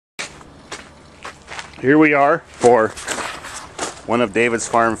Here we are for one of David's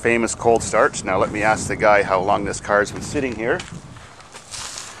Farm famous cold starts. Now let me ask the guy how long this car's been sitting here.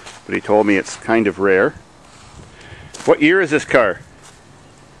 But he told me it's kind of rare. What year is this car?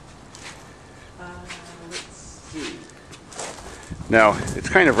 Let's see. Now, it's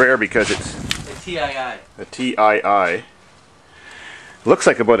kind of rare because it's A TII. a TII. Looks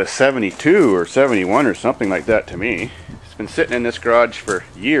like about a 72 or 71 or something like that to me. It's been sitting in this garage for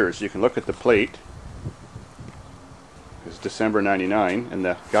years. You can look at the plate. It's December 99 and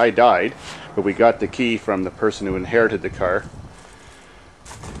the guy died, but we got the key from the person who inherited the car.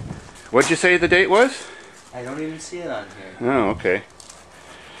 What'd you say the date was? I don't even see it on here. Oh, okay.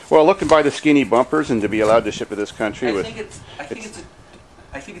 Well, looking by the skinny bumpers and to be allowed to ship to this country I think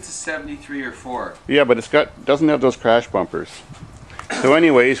it's a 73 or 4. Yeah, but doesn't have those crash bumpers. So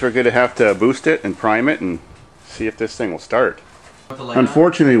anyways, we're going to have to boost it and prime it and see if this thing will start.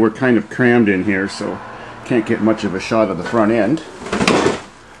 Unfortunately, we're kind of crammed in here, so can't get much of a shot of the front end.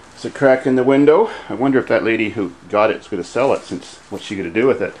 There's a crack in the window. I wonder if that lady who got it is going to sell it, since what's she going to do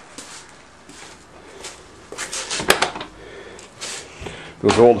with it?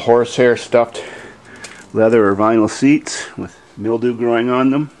 Those old horsehair stuffed leather or vinyl seats with mildew growing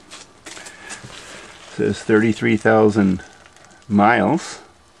on them. It says 33,000 miles.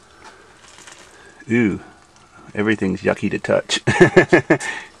 Ooh, everything's yucky to touch.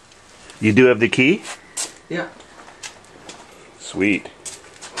 You do have the key? Yeah. Sweet.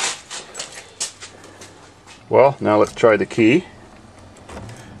 Well, now let's try the key.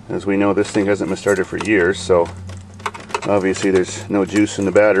 As we know, this thing hasn't been started for years, so obviously there's no juice in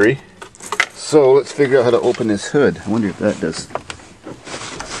the battery. So let's figure out how to open this hood. I wonder if that does.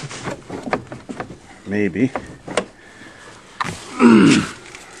 Maybe.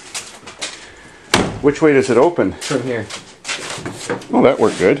 Which way does it open? From here. Oh, that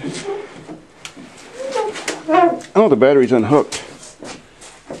worked good. Oh, the battery's unhooked.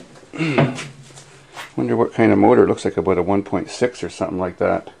 Wonder what kind of motor. It looks like about a 1.6 or something like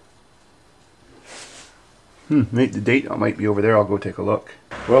that. The date might be over there. I'll go take a look.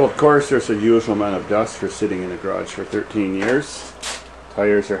 Well, of course, there's a usual amount of dust for sitting in the garage for 13 years.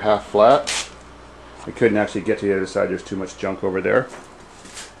 Tires are half flat. I couldn't actually get to the other side. There's too much junk over there.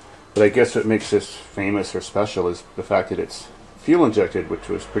 But I guess what makes this famous or special is the fact that it's fuel injected, which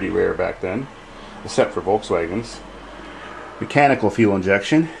was pretty rare back then, except for Volkswagens. Mechanical fuel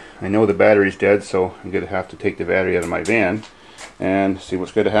injection. I know the battery's dead, so I'm going to have to take the battery out of my van and see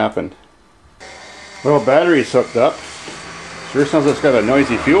what's going to happen. Well, battery's hooked up. Sure sounds like it's got a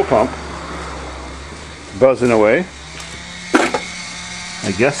noisy fuel pump buzzing away.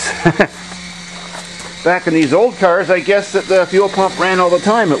 I guess back in these old cars, I guess that the fuel pump ran all the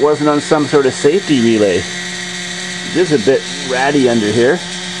time. It wasn't on some sort of safety relay. It is a bit ratty under here.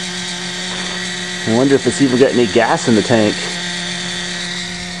 I wonder if it's even got any gas in the tank.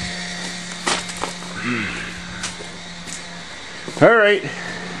 Alright.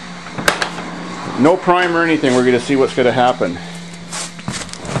 No prime or anything. We're going to see what's going to happen.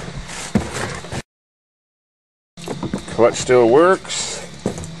 Clutch still works.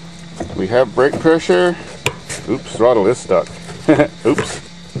 We have brake pressure. Oops, throttle is stuck. Oops.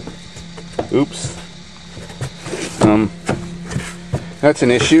 Oops. That's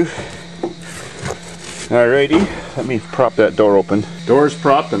an issue. Alrighty, let me prop that door open. Door's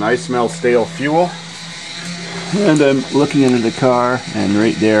propped and I smell stale fuel. And I'm looking under the car and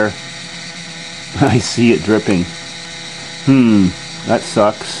right there I see it dripping. That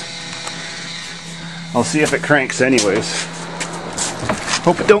sucks. I'll see if it cranks anyways.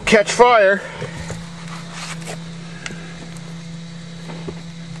 Hope it don't catch fire.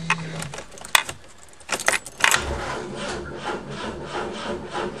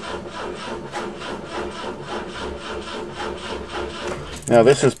 Now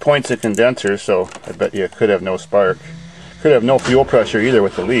this is points of condenser, so I bet you it could have no spark. Could have no fuel pressure either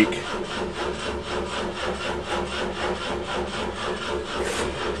with the leak.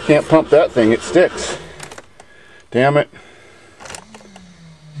 Can't pump that thing, it sticks. Damn it.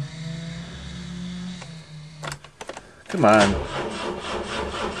 Come on.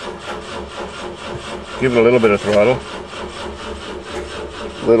 Give it a little bit of throttle.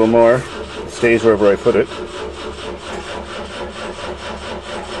 A little more. It stays wherever I put it.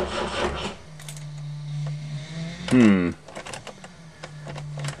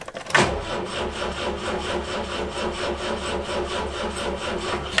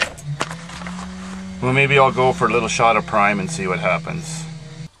 Well, maybe I'll go for a little shot of prime and see what happens.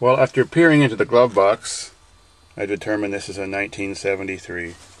 Well, after peering into the glove box, I determined this is a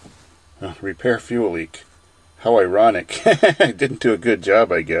 1973 repair fuel leak. How ironic. I didn't do a good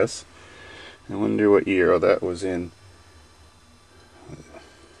job, I guess. I wonder what year that was in.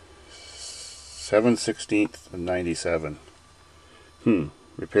 7/16 of 97.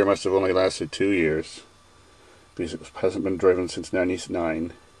 Repair must have only lasted 2 years, because it hasn't been driven since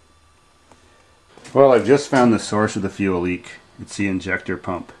 99. Well, I've just found the source of the fuel leak. It's the injector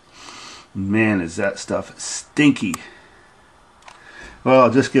pump. Man, is that stuff stinky. Well,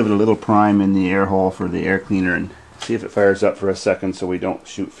 I'll just give it a little prime in the air hole for the air cleaner and see if it fires up for a second so we don't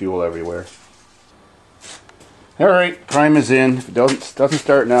shoot fuel everywhere. Alright, prime is in. If it doesn't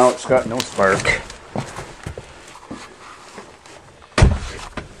start now, it's got no spark.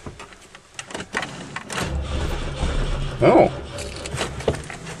 Oh.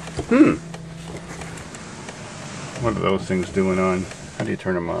 What are those things doing on? How do you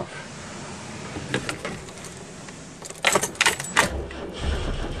turn them off?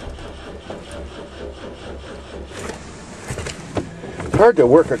 It's hard to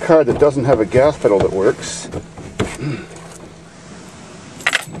work a car that doesn't have a gas pedal that works.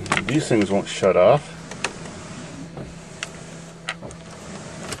 These things won't shut off.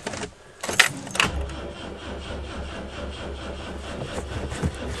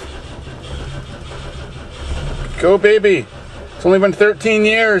 Go, baby! It's only been 13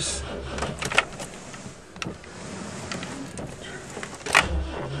 years.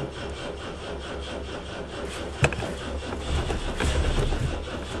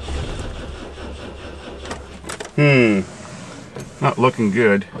 Not looking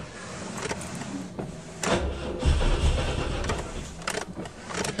good.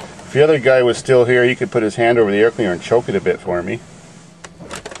 If the other guy was still here, he could put his hand over the air cleaner and choke it a bit for me.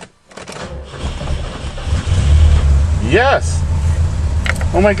 Yes!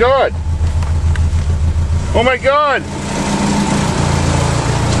 Oh my god! Oh my god!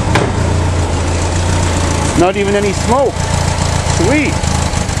 Not even any smoke. Sweet!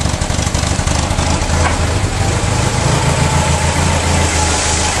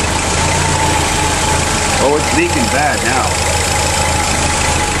 Oh, it's leaking bad now.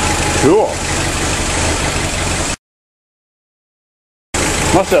 Cool.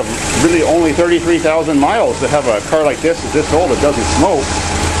 Must have really only 33,000 miles to have a car like this that's this old that doesn't smoke.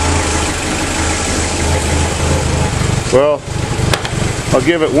 Well, I'll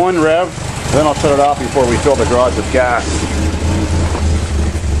give it one rev, then I'll shut it off before we fill the garage with gas.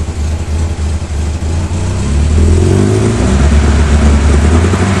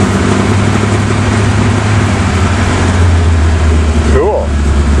 Cool.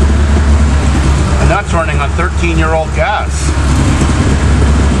 And that's running on 13-year-old gas.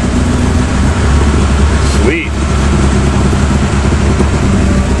 Sweet.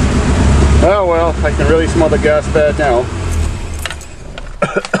 Oh well, I can really smell the gas bad now.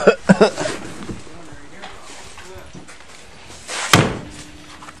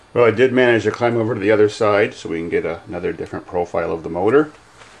 Well, I did manage to climb over to the other side so we can get another different profile of the motor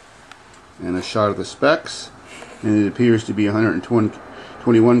and a shot of the specs. And it appears to be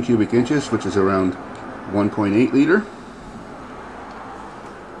 121 cubic inches, which is around 1.8 liter.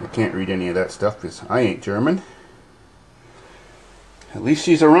 I can't read any of that stuff because I ain't German. At least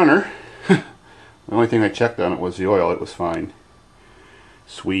she's a runner. The only thing I checked on it was the oil. It was fine.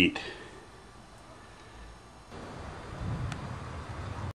 Sweet.